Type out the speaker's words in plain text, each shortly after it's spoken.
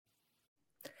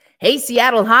Hey,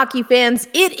 Seattle hockey fans,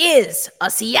 it is a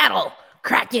Seattle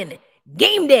Kraken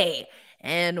game day.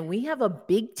 And we have a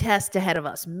big test ahead of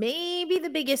us, maybe the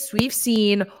biggest we've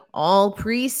seen all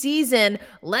preseason.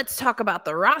 Let's talk about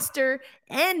the roster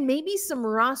and maybe some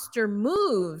roster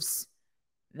moves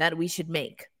that we should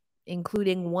make,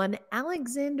 including one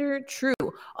Alexander True.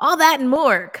 All that and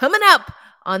more coming up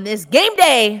on this game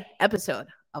day episode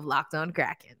of Locked On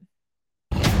Kraken.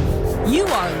 You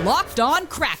are Locked On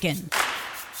Kraken,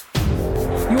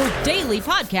 your daily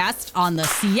podcast on the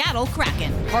Seattle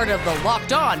Kraken, part of the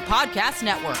Locked On Podcast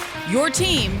Network, your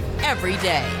team every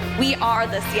day. We are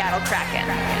the Seattle Kraken.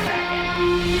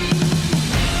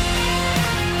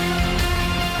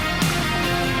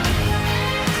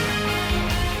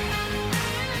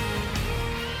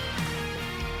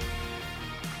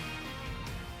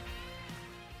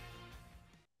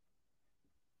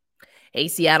 Hey,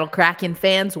 Seattle Kraken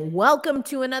fans, welcome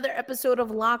to another episode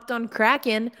of Locked On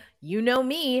Kraken. You know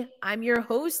me, I'm your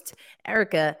host,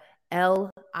 Erica L.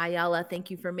 Ayala.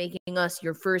 Thank you for making us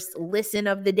your first listen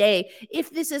of the day. If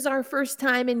this is our first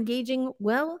time engaging,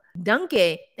 well,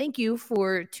 danke. Thank you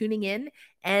for tuning in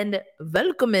and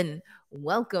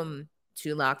welcome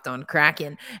to Locked On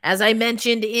Kraken. As I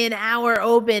mentioned in our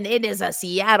open, it is a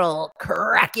Seattle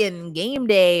Kraken game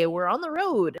day. We're on the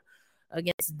road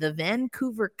against the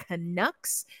Vancouver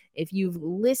Canucks. If you've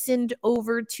listened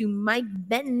over to Mike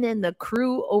Benton and the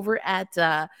crew over at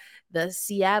the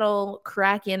Seattle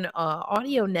Kraken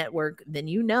audio network, then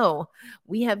you know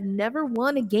we have never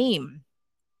won a game.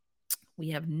 We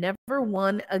have never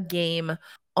won a game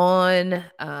on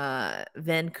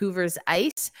Vancouver's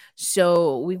ice.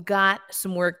 So we've got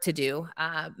some work to do.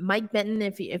 Mike Benton,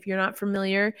 if you're not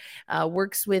familiar,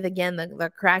 works with, again,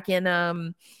 the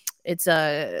Kraken. It's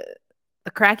a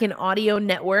Kraken audio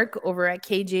network over at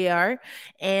KJR,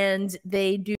 and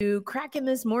they do Kraken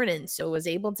this morning. So was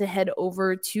able to head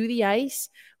over to the ice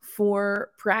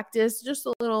for practice, just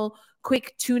a little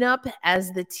quick tune-up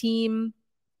as the team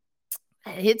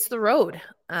hits the road.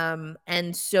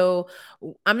 And so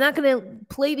I'm not going to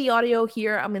play the audio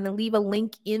here. I'm going to leave a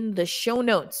link in the show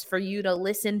notes for you to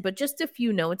listen, but just a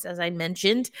few notes. As I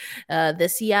mentioned, the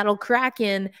Seattle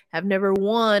Kraken have never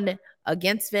won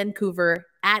against Vancouver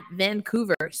at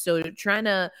Vancouver. So trying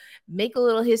to make a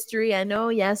little history. I know,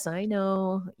 yes, I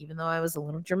know, even though I was a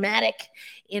little dramatic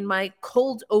in my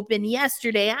cold open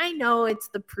yesterday, I know it's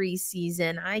the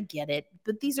preseason. I get it.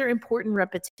 But these are important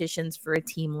repetitions for a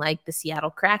team like the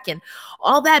Seattle Kraken.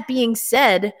 All that being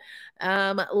said,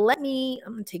 I'm going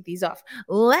to take these off.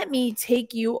 Let me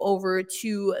take you over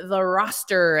to the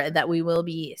roster that we will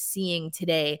be seeing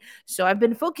today. So I've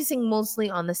been focusing mostly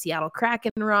on the Seattle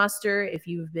Kraken roster, if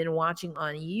you've been watching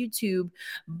on YouTube,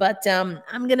 but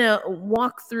I'm going to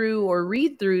walk through or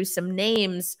read through some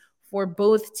names for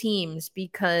both teams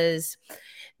because,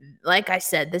 like I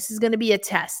said, this is going to be a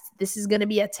test. This is going to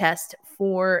be a test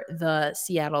for the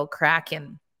Seattle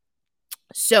Kraken.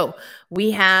 So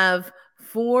we have,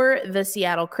 for the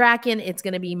Seattle Kraken, it's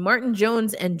going to be Martin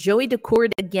Jones and Joey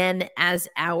Daccord again as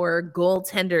our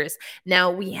goaltenders. Now,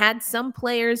 we had some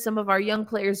of our young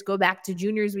players go back to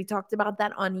juniors. We talked about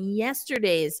that on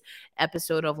yesterday's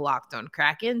episode of Locked On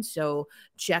Kraken. So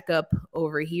check up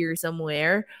over here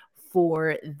somewhere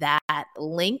for that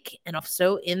link, and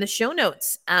also in the show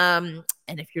notes. And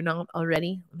if you're not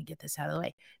already, let me get this out of the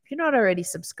way. If you're not already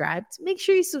subscribed, make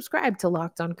sure you subscribe to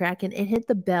Locked On Kraken and hit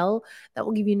the bell. That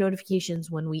will give you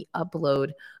notifications when we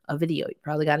upload a video. You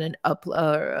probably got an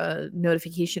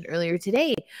notification earlier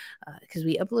today because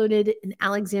we uploaded an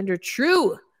Alexander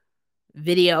True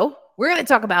video. We're going to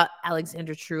talk about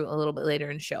Alexander True a little bit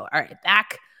later in the show. All right,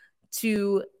 back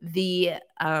to the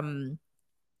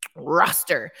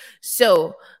roster.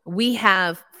 So we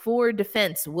have for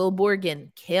defense, Will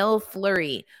Borgen, Cale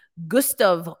Fleury,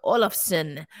 Gustav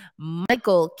Olofsson,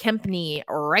 Michael Kempny,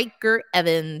 Riker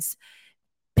Evans,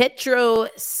 Petro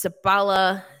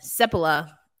Sepala,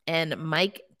 and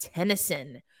Mike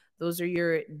Tennyson. Those are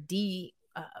your D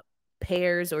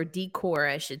pairs, or D-core,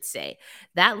 I should say.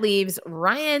 That leaves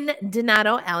Ryan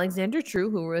Donato, Alexander True,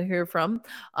 who we'll hear from,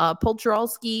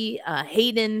 Poltralski,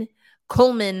 Hayden,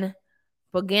 Coleman,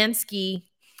 Boganski,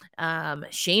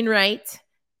 Shane Wright,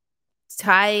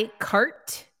 Ty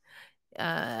Cart.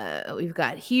 We've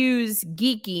got Hughes,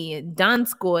 Geeky,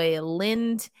 Donskoy,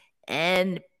 Lind,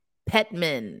 and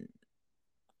Petman.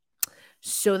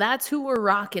 So that's who we're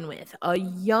rocking with, a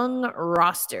young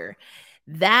roster.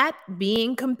 That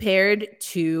being compared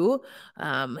to,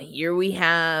 here we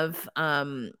have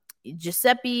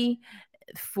Giuseppe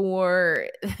for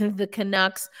the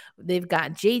Canucks. They've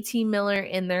got JT Miller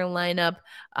in their lineup.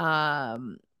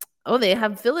 Oh, they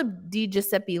have Philip Di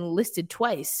Giuseppe listed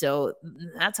twice, so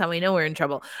that's how we know we're in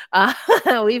trouble.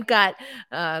 We've got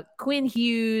Quinn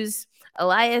Hughes,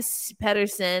 Elias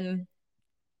Pettersson,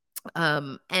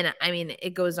 and I mean,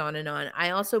 it goes on and on.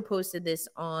 I also posted this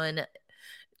on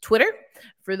Twitter.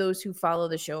 For those who follow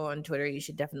the show on Twitter, you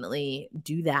should definitely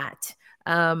do that.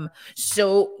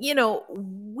 So, you know,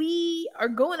 we are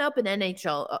going up against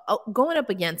an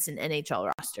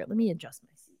NHL roster. Let me adjust my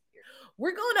seat here.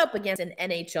 We're going up against an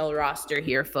NHL roster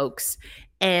here, folks.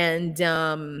 And,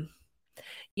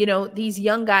 you know, these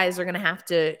young guys are going to have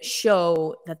to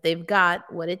show that they've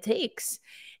got what it takes.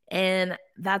 And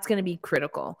that's going to be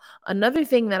critical. Another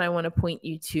thing that I want to point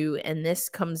you to, and this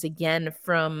comes again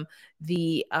from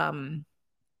the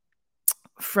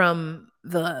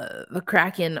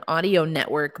Kraken audio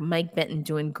network, Mike Benton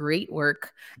doing great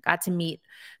work. Got to meet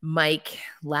Mike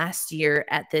last year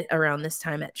around this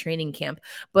time at training camp,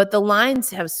 but the lines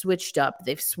have switched up.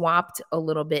 They've swapped a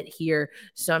little bit here.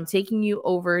 So I'm taking you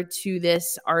over to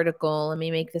this article. Let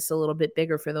me make this a little bit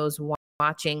bigger for those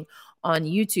watching on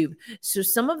YouTube. So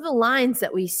some of the lines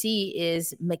that we see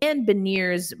is McCann,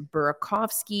 Beniers,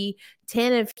 Burakovsky,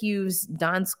 Tanev, Hughes,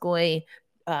 Donskoy,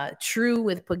 True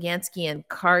with Poganski and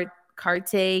Carte, I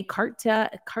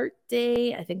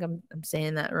think I'm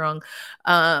saying that wrong.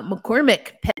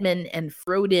 McCormick, Petman, and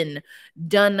Froden,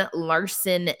 Dunn,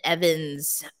 Larson,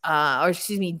 Evans,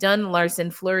 Dunn,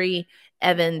 Larson, Fleury,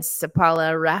 Evans,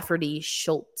 Sapala, Rafferty,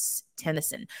 Schultz,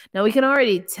 Tennyson. Now we can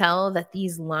already tell that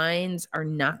these lines are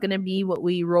not going to be what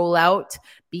we roll out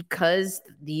because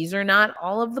these are not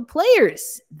all of the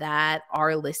players that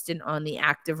are listed on the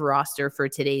active roster for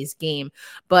today's game.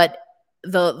 But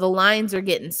the lines are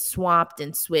getting swapped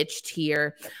and switched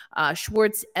here.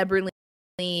 Schwartz, Eberle,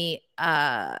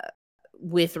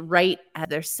 with Wright as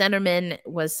their centerman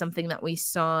was something that we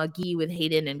saw. Guy with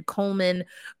Hayden and Coleman.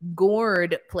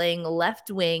 Gord playing left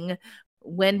wing.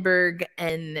 Wenberg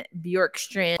and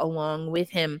Bjorkstrand along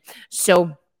with him.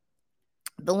 So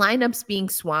the lineups being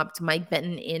swapped. Mike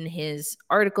Benton in his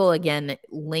article, again,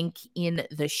 link in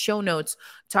the show notes,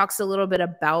 talks a little bit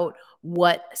about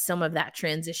what some of that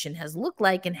transition has looked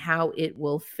like and how it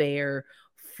will fare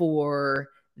for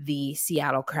the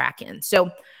Seattle Kraken. So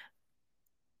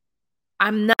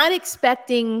I'm not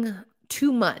expecting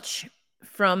too much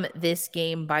from this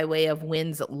game by way of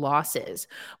wins, losses.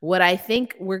 What I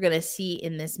think we're going to see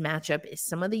in this matchup is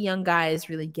some of the young guys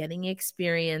really getting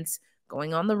experience,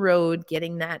 going on the road,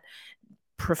 getting that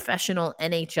professional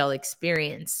NHL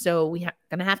experience. So we are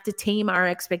going to have to tame our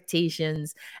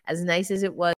expectations. As nice as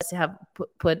it was to have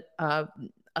put a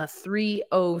 3-0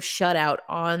 shutout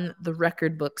on the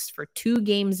record books for 2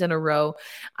 games in a row,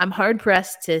 I'm hard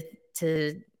pressed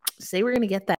to say we're going to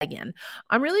get that again.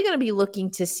 I'm really going to be looking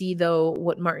to see, though,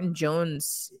 what Martin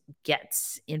Jones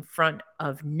gets in front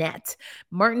of net.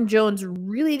 Martin Jones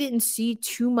really didn't see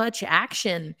too much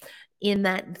action in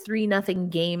that 3-0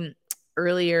 game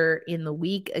earlier in the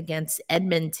week against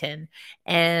Edmonton.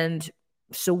 And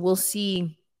so we'll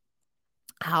see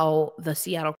how the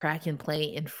Seattle Kraken play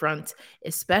in front,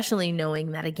 especially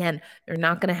knowing that, again, they're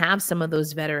not going to have some of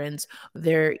those veterans.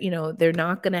 They're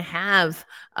not going to have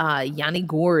Yanni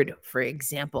Gord, for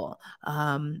example.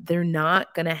 They're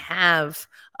not going to have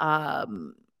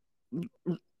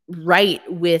Wright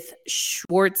with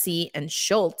Schwartzy and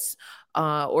Schultz,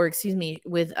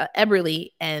 with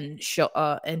Eberle and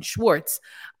Schwartz.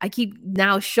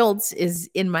 Schultz is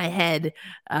in my head.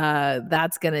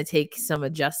 That's going to take some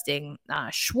adjusting.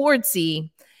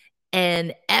 Schwartzy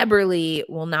and Eberle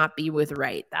will not be with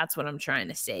Wright. That's what I'm trying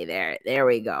to say there. There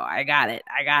we go. I got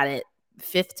it.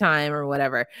 5th time or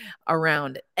whatever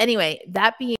around. Anyway,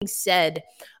 that being said,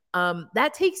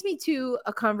 that takes me to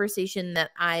a conversation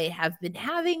that I have been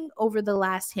having over the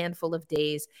last handful of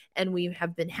days, and we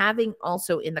have been having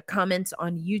also in the comments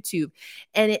on YouTube.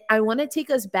 And I want to take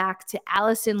us back to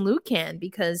Alison Lukan,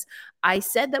 because I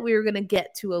said that we were going to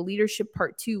get to a leadership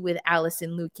part 2 with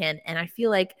Alison Lukan, and I feel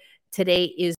like today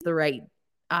is the right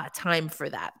time for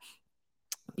that,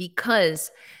 because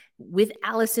with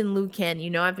Alison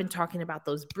Lukan, I've been talking about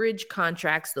those bridge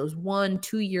contracts, those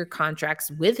 1-2 year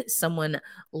contracts with someone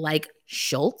like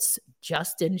Schultz,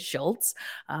 Justin Schultz.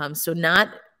 So not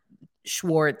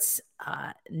Schwartz,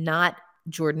 not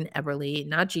Jordan Eberle,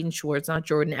 not Gene Schwartz, not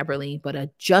Jordan Eberle, but a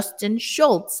Justin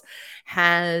Schultz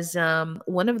has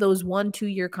one of those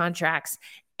 1-2 year contracts.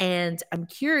 And I'm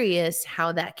curious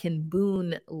how that can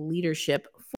boon leadership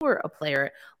for a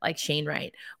player like Shane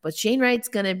Wright. But Shane Wright's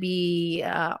going to be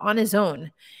on his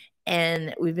own.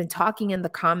 And we've been talking in the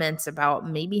comments about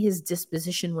maybe his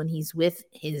disposition when he's with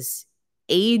his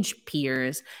age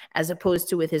peers as opposed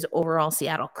to with his overall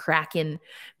Seattle Kraken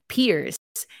peers.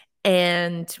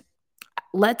 And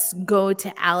let's go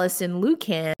to Allison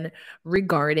Lukan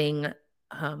regarding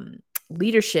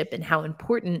leadership and how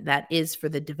important that is for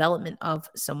the development of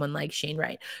someone like Shane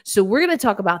Wright. So we're going to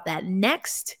talk about that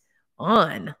next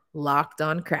on Locked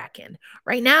on Kraken.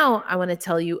 Right now, I want to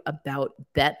tell you about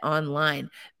Bet Online.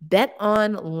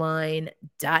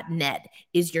 BetOnline.net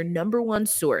is your number one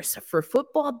source for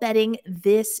football betting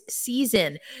this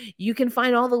season. You can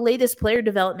find all the latest player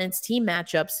developments, team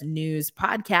matchups, news,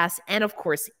 podcasts, and of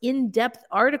course, in-depth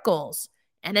articles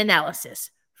and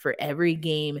analysis for every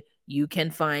game you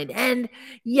can find. And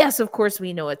yes, of course,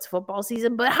 we know it's football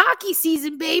season, but hockey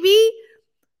season, baby.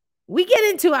 We get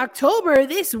into October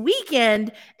this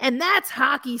weekend, and that's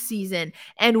hockey season.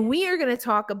 And we are going to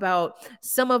talk about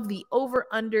some of the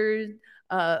over-under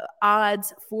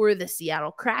odds for the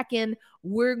Seattle Kraken.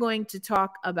 We're going to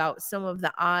talk about some of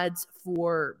the odds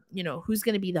for, who's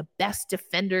going to be the best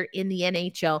defender in the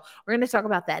NHL. We're going to talk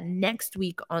about that next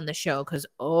week on the show because,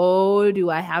 do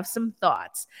I have some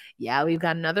thoughts. Yeah, we've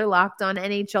got another Locked On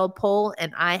NHL poll,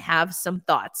 and I have some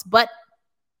thoughts. But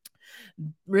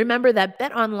remember that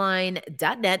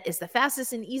betonline.net is the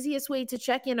fastest and easiest way to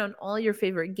check in on all your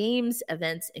favorite games,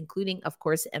 events, including, of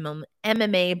course,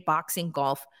 MMA, boxing,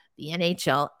 golf, the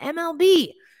NHL,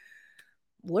 MLB.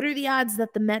 What are the odds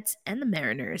that the Mets and the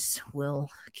Mariners will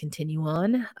continue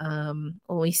on?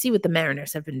 We see what the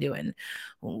Mariners have been doing.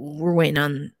 We're waiting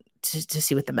on to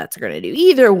see what the Mets are going to do.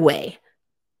 Either way,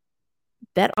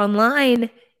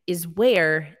 BetOnline is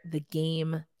where the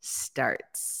game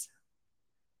starts.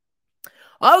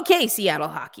 Okay, Seattle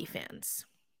hockey fans.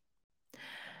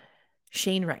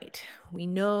 Shane Wright. We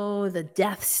know the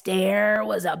death stare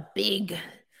was a big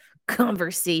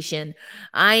conversation.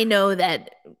 I know that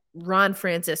Ron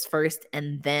Francis first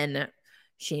and then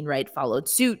Shane Wright followed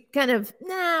suit.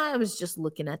 I was just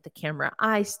looking at the camera.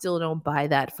 I still don't buy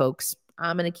that, folks.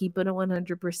 I'm going to keep it at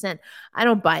 100%. I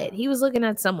don't buy it. He was looking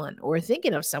at someone or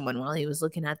thinking of someone while he was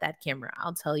looking at that camera.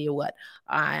 I'll tell you what,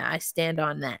 I stand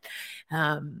on that.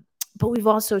 But we've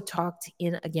also talked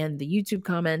in, again, the YouTube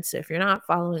comments. If you're not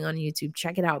following on YouTube,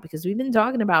 check it out because we've been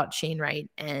talking about Shane Wright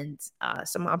and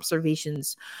some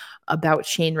observations about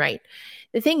Shane Wright.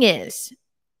 The thing is,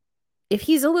 if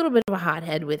he's a little bit of a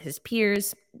hothead with his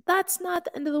peers, that's not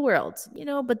the end of the world,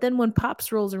 But then when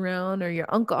Pops rolls around or your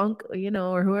uncle,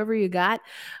 or whoever you got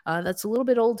that's a little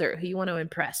bit older who you want to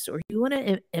impress or you want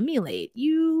to emulate,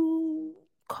 you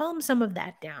calm some of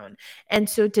that down. And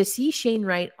so to see Shane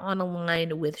Wright on a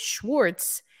line with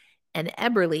Schwartz and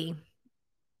Eberle,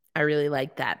 I really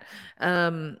like that.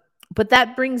 But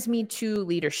that brings me to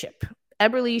leadership.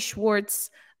 Eberle, Schwartz,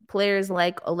 players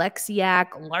like Oleksiak,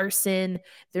 Larson,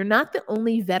 they're not the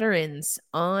only veterans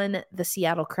on the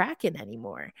Seattle Kraken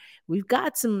anymore. We've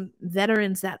got some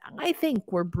veterans that I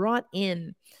think were brought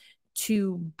in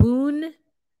to boon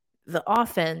the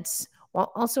offense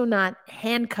while also not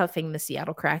handcuffing the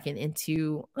Seattle Kraken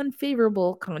into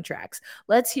unfavorable contracts.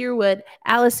 Let's hear what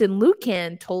Allison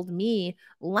Lukan told me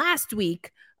last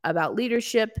week about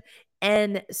leadership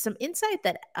and some insight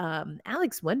that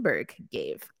Alex Wenberg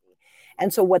gave.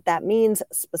 And so what that means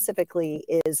specifically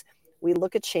is we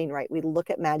look at Shane Wright, we look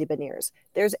at Matty Beniers.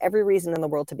 There's every reason in the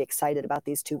world to be excited about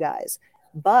these two guys,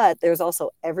 but there's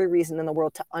also every reason in the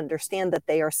world to understand that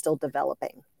they are still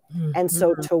developing. And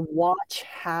so to watch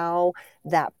how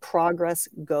that progress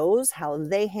goes, how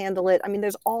they handle it. I mean,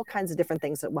 there's all kinds of different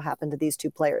things that will happen to these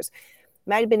two players.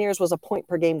 Matty Beniers was a point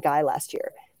per game guy last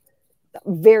year.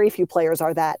 Very few players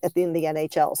are that in the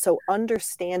NHL. So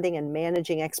understanding and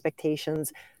managing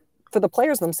expectations for the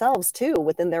players themselves too,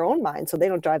 within their own mind, so they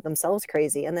don't drive themselves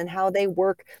crazy. And then how they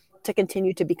work to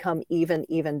continue to become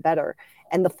even better.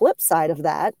 And the flip side of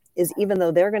that is even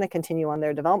though they're going to continue on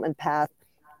their development path,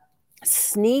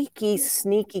 sneaky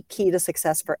key to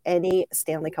success for any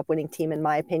Stanley Cup winning team, in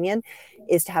my opinion,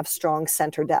 is to have strong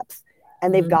center depth.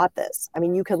 And they've got this. I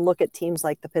mean, you can look at teams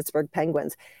like the Pittsburgh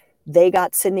Penguins. They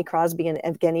got Sidney Crosby and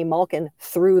Evgeny Malkin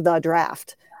through the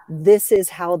draft. This is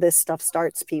how this stuff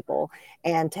starts, people.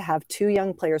 And to have two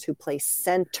young players who play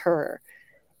center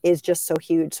is just so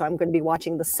huge. So I'm going to be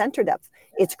watching the center depth.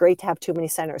 It's great to have too many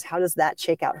centers. How does that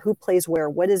shake out? Who plays where?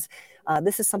 What is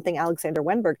this is something Alexander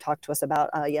Wenberg talked to us about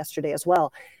yesterday as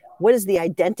well. What is the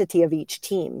identity of each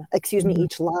team?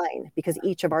 Each line, because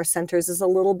each of our centers is a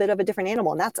little bit of a different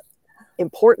animal, and that's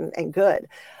important and good.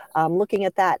 Looking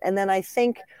at that. And then I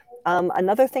think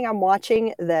another thing I'm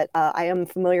watching that I am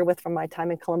familiar with from my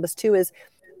time in Columbus too is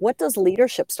what does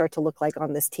leadership start to look like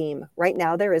on this team? Right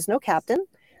now, there is no captain.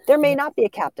 There may not be a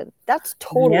captain. That's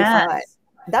totally fine.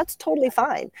 That's totally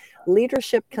fine.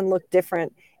 Leadership can look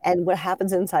different And what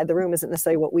happens inside the room isn't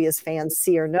necessarily what we as fans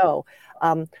see or know.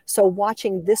 So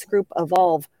watching this group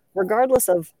evolve, regardless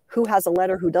of who has a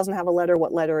letter, who doesn't have a letter,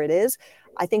 what letter it is,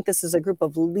 I think this is a group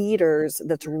of leaders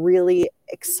that's really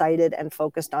excited and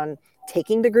focused on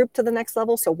taking the group to the next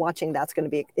level. So watching that's going to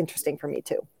be interesting for me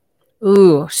too.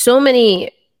 Ooh, so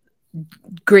many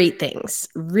great things.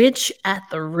 Rich at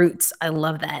the roots. I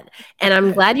love that. And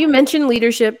I'm glad you mentioned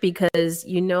leadership because,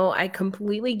 I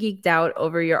completely geeked out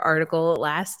over your article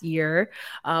last year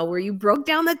where you broke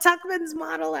down the Tuckman's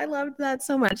model. I loved that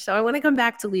so much. So I want to come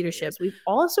back to leadership. We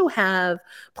also have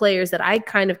players that I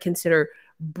kind of consider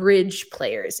bridge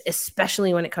players,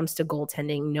 especially when it comes to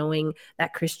goaltending, knowing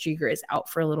that Chris Driedger is out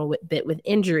for a little bit with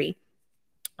injury.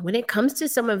 When it comes to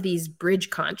some of these bridge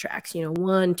contracts,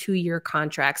 1-2 year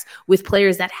contracts with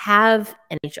players that have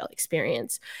NHL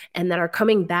experience and that are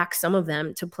coming back, some of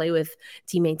them to play with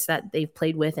teammates that they've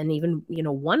played with and even,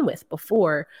 won with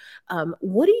before.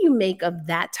 What do you make of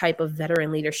that type of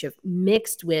veteran leadership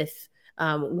mixed with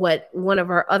what one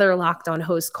of our other Locked On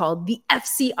hosts called the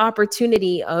FC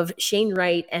opportunity of Shane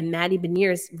Wright and Matty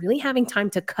Beniers really having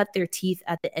time to cut their teeth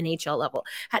at the NHL level?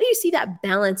 How do you see that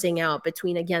balancing out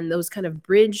between, again, those kind of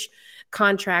bridge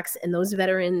contracts and those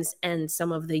veterans and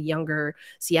some of the younger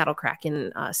Seattle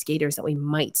Kraken skaters that we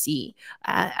might see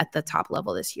at the top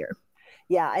level this year?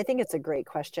 Yeah, I think it's a great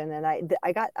question. And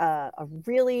I got a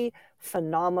really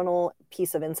phenomenal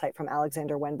piece of insight from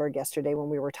Alexander Wenberg yesterday when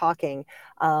we were talking.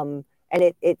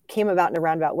 And it came about in a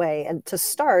roundabout way. And to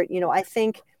start, I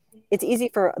think it's easy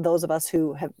for those of us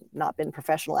who have not been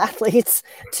professional athletes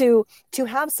to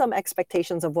have some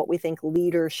expectations of what we think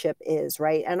leadership is,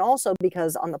 right? And also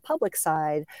because on the public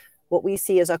side, what we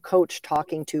see is a coach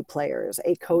talking to players,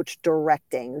 a coach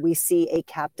directing. We see a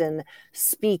captain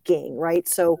speaking, right?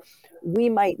 So we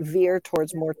might veer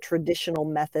towards more traditional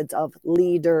methods of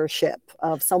leadership,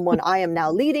 of someone, I am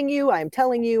now leading you, I am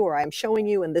telling you, or I am showing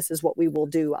you, and this is what we will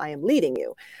do, I am leading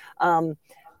you.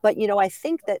 But, I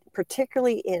think that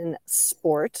particularly in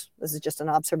sport, this is just an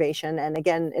observation, and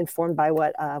again, informed by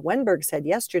what Wenberg said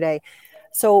yesterday.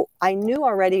 So I knew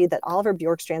already that Oliver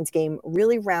Bjorkstrand's game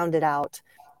really rounded out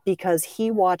because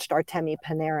he watched Artemi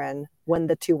Panarin when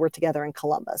the two were together in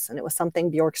Columbus. And it was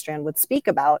something Bjorkstrand would speak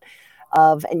about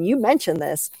and you mentioned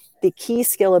this, the key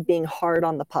skill of being hard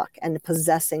on the puck and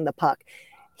possessing the puck.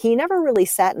 He never really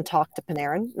sat and talked to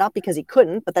Panarin, not because he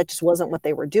couldn't, but that just wasn't what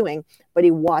they were doing. But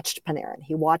he watched Panarin.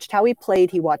 He watched how he played.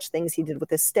 He watched things he did with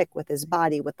his stick, with his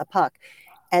body, with the puck.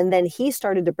 And then he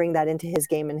started to bring that into his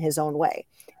game in his own way.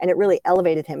 And it really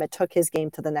elevated him. It took his game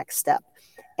to the next step.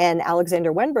 And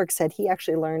Alexander Wenberg said he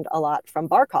actually learned a lot from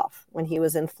Barkov when he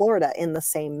was in Florida in the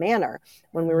same manner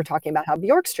when we were talking about how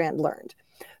Bjorkstrand learned.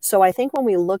 So I think when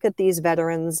we look at these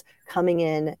veterans coming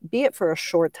in, be it for a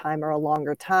short time or a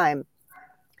longer time,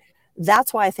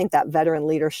 that's why I think that veteran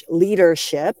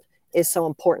leadership is so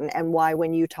important, and why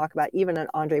when you talk about even an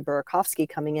Andre Burakovsky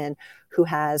coming in who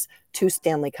has 2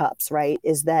 Stanley Cups, right,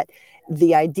 is that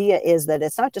the idea is that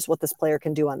it's not just what this player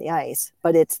can do on the ice,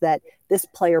 but it's that this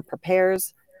player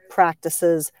prepares,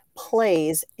 practices,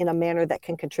 plays in a manner that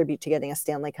can contribute to getting a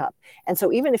Stanley Cup. And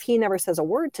so even if he never says a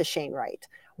word to Shane Wright,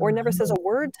 or never says a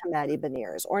word to Matty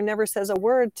Beniers, or never says a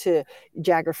word to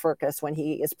Jagger Firkus when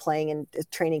he is playing in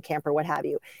training camp or what have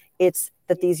you, it's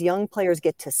that these young players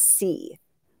get to see.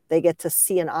 They get to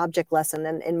see an object lesson.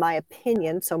 And in my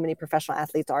opinion, so many professional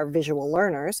athletes are visual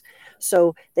learners.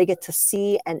 So they get to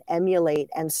see and emulate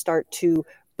and start to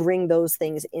bring those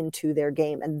things into their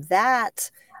game. And that,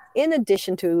 in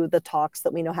addition to the talks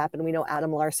that we know happen, we know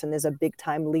Adam Larsson is a big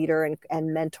time leader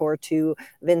and mentor to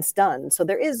Vince Dunn. So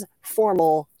there is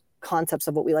formal concepts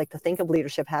of what we like to think of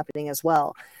leadership happening as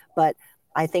well. But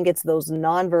I think it's those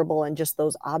nonverbal and just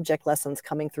those object lessons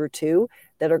coming through too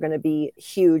that are going to be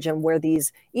huge, and where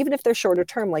these, even if they're shorter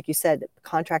term, like you said,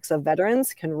 contracts of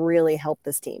veterans can really help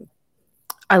this team.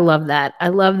 I love that. I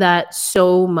love that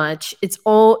so much. It's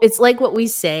like what we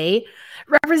say,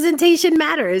 representation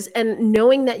matters, and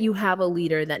knowing that you have a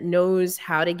leader that knows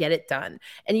how to get it done.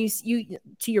 And you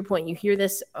to your point, you hear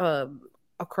this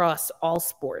across all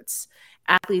sports.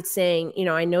 Athletes saying,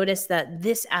 I noticed that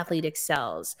this athlete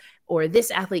excels, or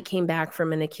this athlete came back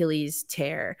from an Achilles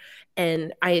tear,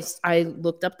 and I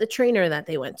looked up the trainer that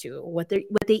they went to, what they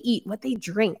eat, what they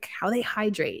drink, how they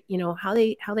hydrate, how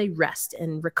they rest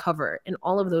and recover, and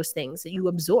all of those things that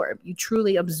you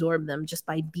truly absorb them just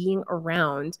by being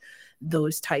around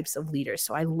those types of leaders.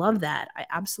 So I love that. I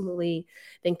absolutely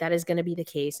think that is going to be the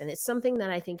case, and it's something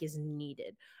that I think is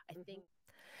needed. I think,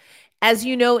 as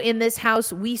you know, in this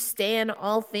house, we stand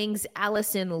all things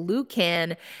Alison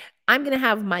Lukan. I'm going to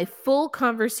have my full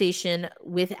conversation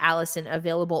with Alison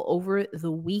available over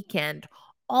the weekend.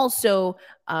 Also,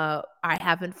 I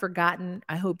haven't forgotten.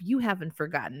 I hope you haven't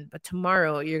forgotten, but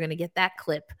tomorrow you're going to get that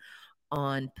clip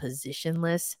on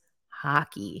positionless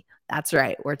hockey. That's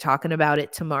right. We're talking about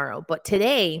it tomorrow. But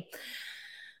today,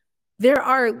 there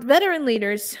are veteran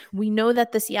leaders. We know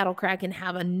that the Seattle Kraken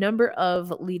have a number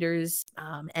of leaders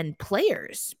and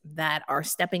players that are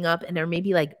stepping up, and they're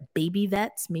maybe like baby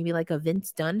vets, maybe like a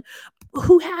Vince Dunn,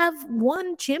 who have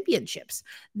won championships.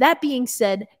 That being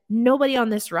said, nobody on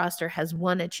this roster has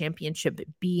won a championship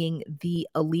being the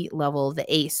elite level, the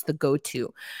ace, the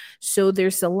go-to. So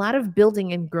there's a lot of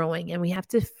building and growing, and we have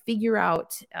to figure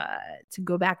out, to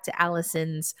go back to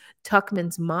Allison's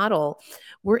Tuckman's model,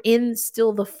 we're in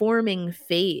still the forming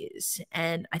phase.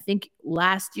 And I think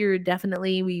last year,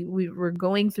 definitely we were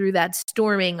going through that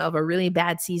storming of a really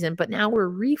bad season, but now we're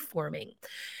reforming.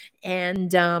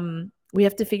 And we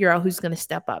have to figure out who's going to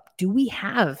step up. Do we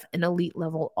have an elite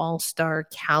level all-star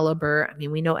caliber? I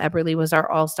mean, we know Eberle was our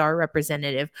all-star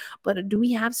representative, but do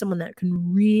we have someone that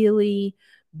can really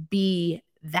be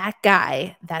that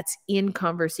guy that's in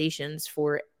conversations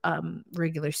for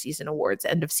regular season awards,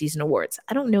 end of season awards?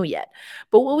 I don't know yet.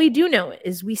 But what we do know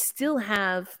is we still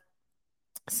have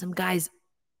some guys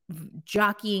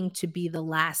jockeying to be the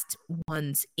last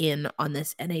ones in on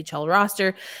this NHL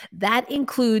roster. That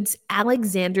includes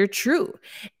Alexander True.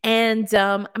 And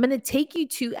I'm going to take you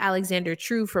to Alexander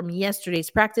True from yesterday's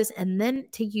practice and then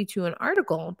take you to an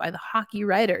article by the Hockey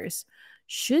Writers.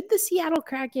 Should the Seattle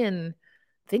Kraken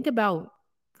think about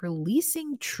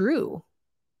releasing True?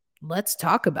 Let's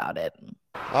talk about it.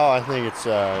 Oh, I think it's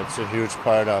a huge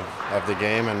part of the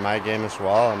game and my game as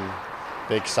well. I'm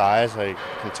big size. I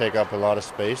can take up a lot of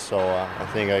space, so I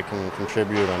think I can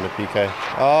contribute on the PK.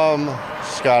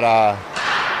 Just gotta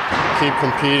keep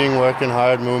competing, working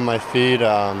hard, moving my feet.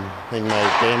 I think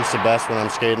my game's the best when I'm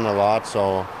skating a lot,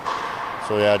 so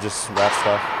yeah, just that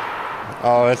stuff.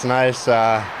 Oh, it's nice.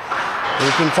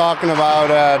 We've been talking about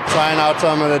trying out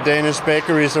some of the Danish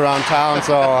bakeries around town,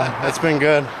 so it's been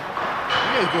good.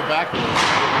 You guys go back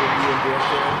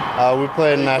We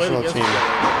played a national team.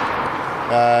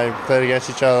 We played against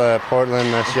each other at Portland,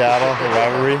 Seattle, the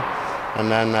rivalry,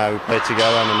 and then we played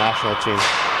together on the national team.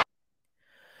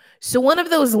 So one of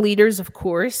those leaders, of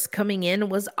course, coming in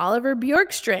was Oliver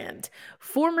Bjorkstrand,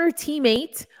 former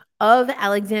teammate of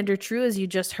Alexander True, as you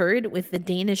just heard, with the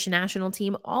Danish national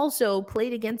team. Also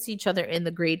played against each other in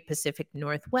the Great Pacific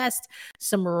Northwest.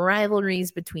 Some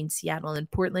rivalries between Seattle and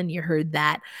Portland. You heard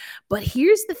that. But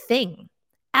here's the thing.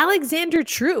 Alexander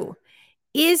True,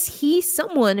 is he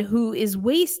someone who is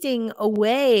wasting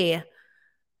away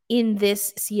in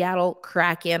this Seattle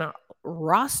Kraken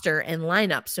roster and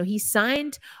lineup? So he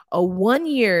signed a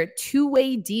 1-year,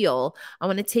 2-way deal. I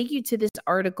want to take you to this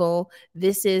article.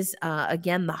 This is,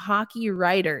 again, the Hockey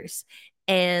Writers.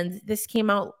 And this came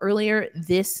out earlier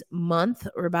this month,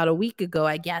 or about a week ago,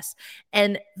 I guess.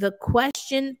 And the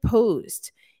question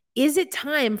posed, is it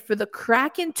time for the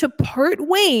Kraken to part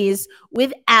ways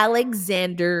with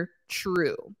Alexander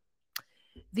True?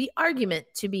 The argument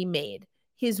to be made,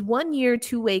 his 1-year,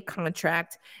 2-way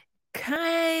contract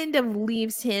kind of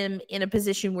leaves him in a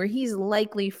position where he's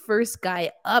likely first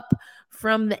guy up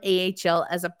from the AHL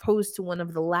as opposed to one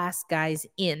of the last guys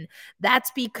in. That's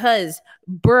because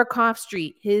Burakovsky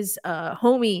Street, his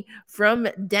homie from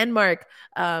Denmark,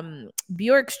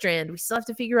 Bjorkstrand, we still have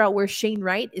to figure out where Shane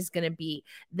Wright is going to be.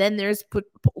 Then there's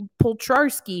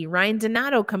Polcharski, Ryan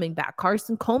Donato coming back,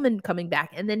 Carson Coleman coming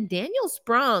back, and then Daniel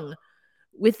Sprong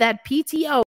with that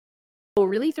PTO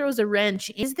really throws a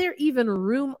wrench. Is there even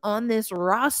room on this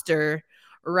roster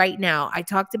right now? I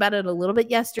talked about it a little bit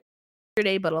yesterday,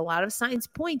 but a lot of signs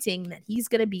pointing that he's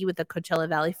going to be with the Coachella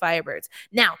Valley Firebirds.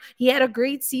 Now, he had a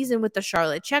great season with the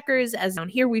Charlotte Checkers. As down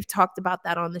here, we've talked about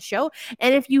that on the show.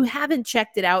 And if you haven't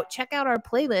checked it out, check out our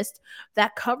playlist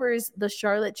that covers the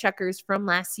Charlotte Checkers from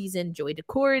last season. Joey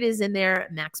Decord is in there,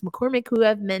 Max McCormick, who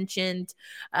I've mentioned.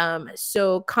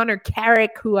 So Connor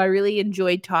Carrick, who I really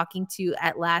enjoyed talking to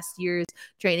at last year's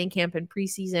training camp and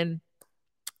preseason.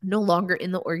 No longer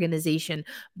in the organization,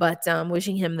 but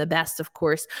wishing him the best, of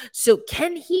course. So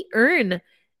can he earn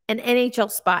an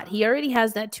NHL spot? He already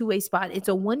has that 2-way spot. It's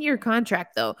a 1-year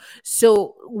contract, though.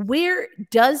 So where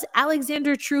does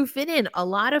Alexander True fit in? A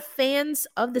lot of fans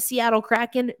of the Seattle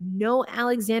Kraken know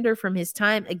Alexander from his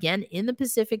time, again, in the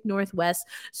Pacific Northwest.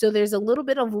 So there's a little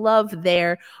bit of love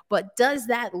there. But does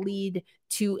that lead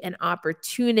to an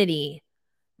opportunity?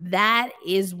 That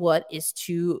is what is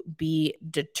to be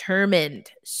determined.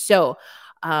 So,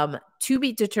 to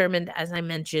be determined, as I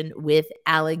mentioned, with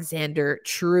Alexander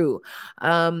True.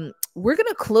 we're going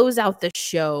to close out the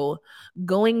show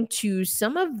going to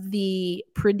some of the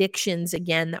predictions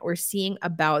again that we're seeing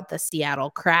about the Seattle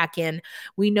Kraken.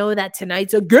 We know that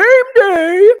tonight's a game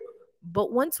day,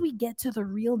 but once we get to the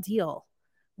real deal,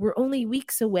 we're only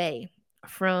weeks away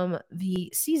from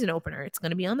the season opener. It's going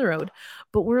to be on the road,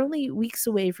 but we're only weeks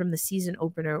away from the season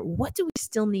opener. What do we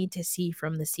still need to see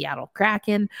from the Seattle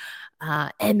Kraken?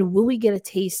 And will we get a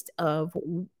taste of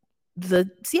the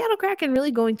Seattle Kraken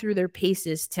really going through their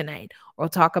paces tonight? We'll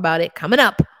talk about it coming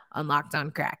up on Locked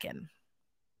On Kraken.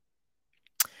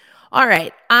 All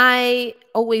right. I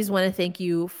always want to thank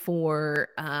you for,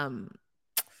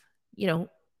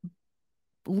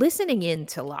 listening in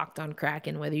to Locked On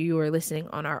Kraken, whether you are listening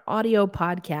on our audio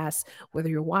podcast, whether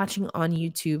you're watching on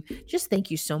YouTube. Just thank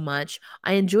you so much.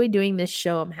 I enjoy doing this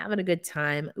show. I'm having a good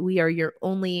time. We are your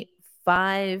only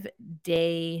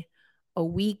 5-day a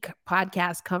week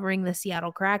podcast covering the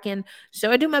Seattle Kraken.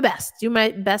 So I do my best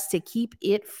to keep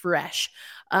it fresh.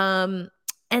 And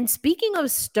speaking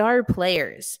of star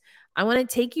players, I want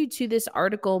to take you to this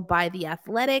article by The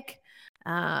Athletic.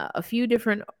 A few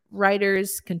different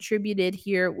writers contributed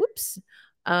here.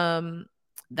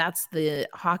 That's the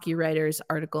hockey writers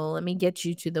article. Let me get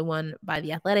you to the one by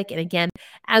The Athletic. And again,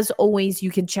 as always,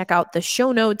 you can check out the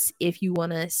show notes if you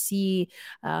want to see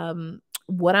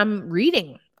what I'm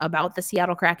reading about the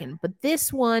Seattle Kraken. But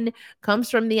this one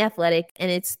comes from The Athletic, and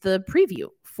it's the preview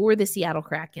for the Seattle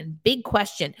Kraken. Big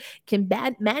question. Can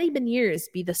Matty Beniers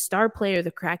be the star player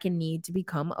the Kraken need to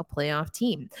become a playoff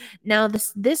team? Now,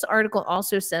 this article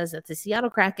also says that the Seattle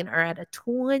Kraken are at a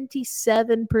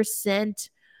 27%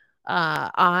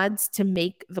 odds to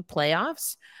make the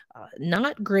playoffs.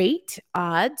 Not great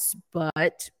odds,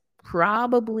 but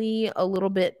probably a little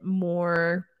bit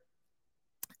more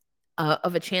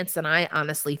of a chance than I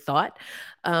honestly thought.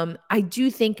 I do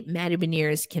think Matty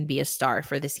Beniers can be a star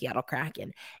for the Seattle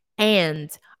Kraken. And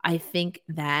I think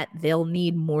that they'll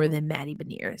need more than Matty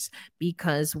Beniers,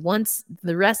 because once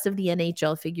the rest of the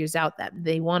NHL figures out that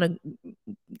they want to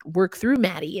work through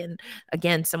Matty, and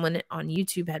again, someone on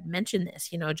YouTube had mentioned this,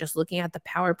 just looking at the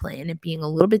power play and it being a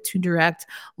little bit too direct,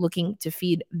 looking to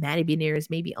feed Matty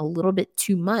Beniers maybe a little bit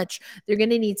too much, they're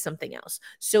going to need something else.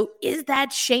 So is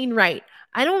that Shane Wright?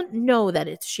 I don't know that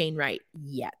it's Shane Wright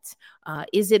yet.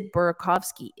 Is it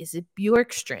Burakovsky? Is it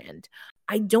Bjorkstrand?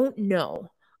 I don't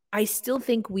know. I still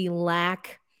think we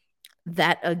lack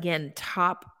that, again,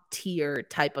 top tier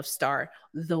type of star,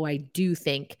 though I do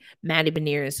think Matty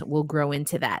Beniers will grow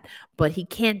into that, but he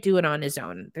can't do it on his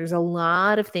own. There's a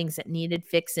lot of things that needed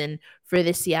fixing for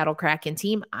the Seattle Kraken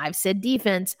team. I've said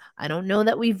defense. I don't know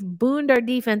that we've booned our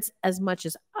defense as much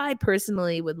as I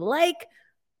personally would like,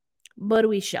 but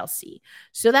we shall see.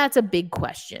 So that's a big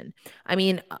question. I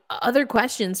mean, other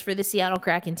questions for the Seattle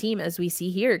Kraken team, as we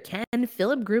see here: can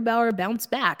Philip Grubauer bounce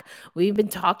back? We've been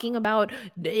talking about,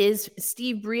 is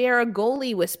Steve Briere a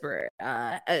goalie whisperer?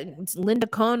 Linda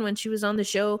Cohn, when she was on the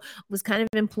show, was kind of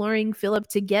imploring Philip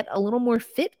to get a little more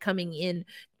fit coming in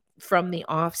from the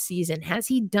off season. Has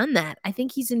he done that? I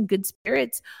think he's in good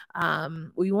spirits.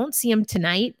 We won't see him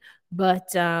tonight,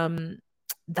 but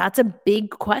that's a big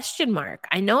question mark.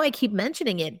 I know I keep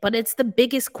mentioning it, but it's the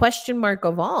biggest question mark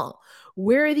of all.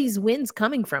 Where are these wins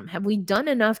coming from? Have we done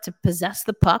enough to possess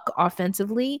the puck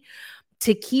offensively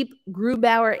to keep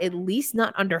Grubauer at least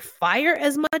not under fire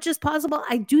as much as possible?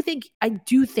 I do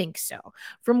think so.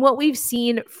 From what we've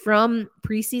seen from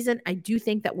preseason, I do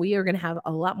think that we are going to have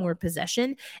a lot more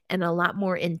possession and a lot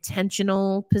more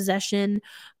intentional possession.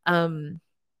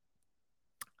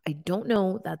 I don't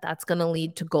know that that's going to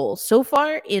lead to goals. So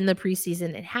far in the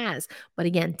preseason, it has. But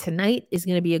again, tonight is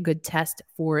going to be a good test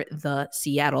for the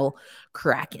Seattle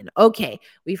Kraken. Okay,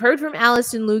 we've heard from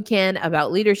Alison Lukan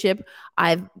about leadership.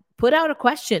 I've put out a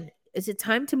question. Is it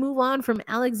time to move on from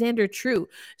Alexander True?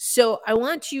 So I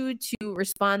want you to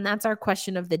respond. That's our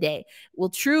question of the day.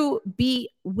 Will True be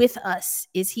with us?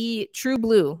 Is he true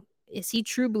blue? Is he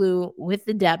true blue with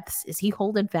the depths? Is he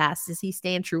holding fast? Is he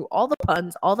staying true? All the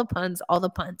puns.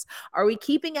 Are we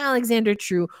keeping Alexander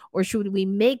True, or should we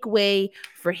make way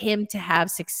for him to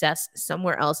have success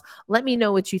somewhere else? Let me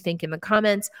know what you think in the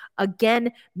comments.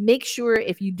 Again, make sure,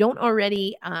 if you don't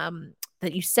already,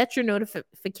 that you set your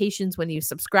notifications when you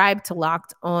subscribe to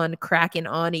Locked On Kraken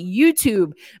on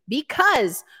YouTube,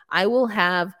 because I will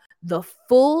have the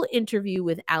full interview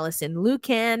with Alison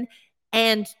Lukan.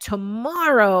 And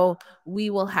tomorrow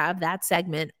we will have that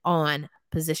segment on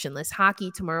positionless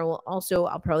hockey. Tomorrow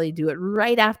I'll probably do it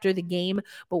right after the game,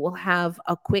 but we'll have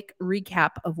a quick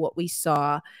recap of what we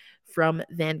saw from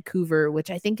Vancouver,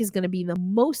 which I think is going to be the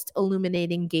most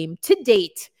illuminating game to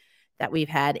date that we've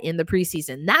had in the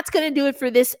preseason. That's going to do it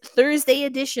for this Thursday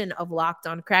edition of Locked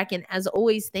on Kraken. As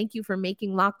always, thank you for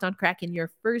making Locked on Kraken your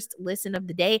first listen of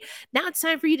the day. Now it's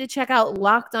time for you to check out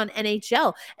Locked on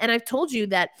NHL. And I've told you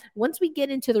that once we get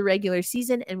into the regular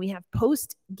season and we have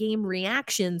post-game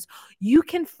reactions, you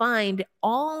can find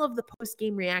all of the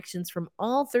post-game reactions from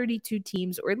all 32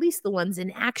 teams, or at least the ones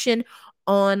in action,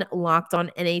 on Locked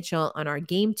on NHL on our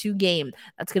Game to Game.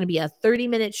 That's going to be a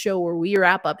 30-minute show where we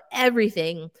wrap up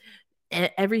everything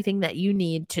that you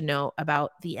need to know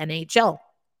about the NHL.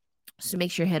 So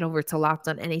make sure you head over to Locked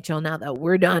on NHL now that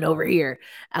we're done over here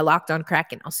at Locked on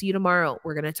Kraken. I'll see you tomorrow.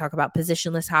 We're going to talk about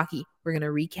positionless hockey. We're going to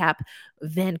recap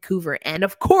Vancouver. And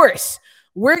of course,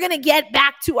 we're going to get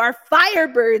back to our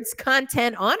Firebirds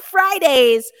content on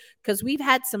Fridays because we've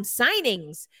had some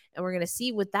signings and we're going to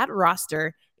see what that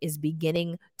roster is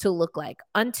beginning to look like.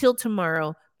 Until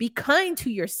tomorrow, be kind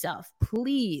to yourself.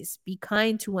 Please be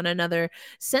kind to one another.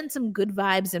 Send some good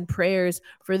vibes and prayers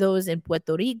for those in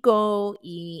Puerto Rico,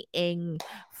 in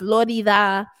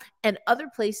Florida, and other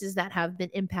places that have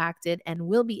been impacted and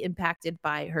will be impacted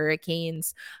by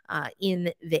hurricanes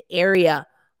in the area.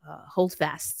 Hold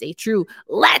fast, stay true.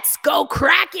 Let's go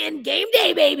Kraken. Game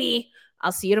day, baby.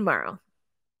 I'll see you tomorrow.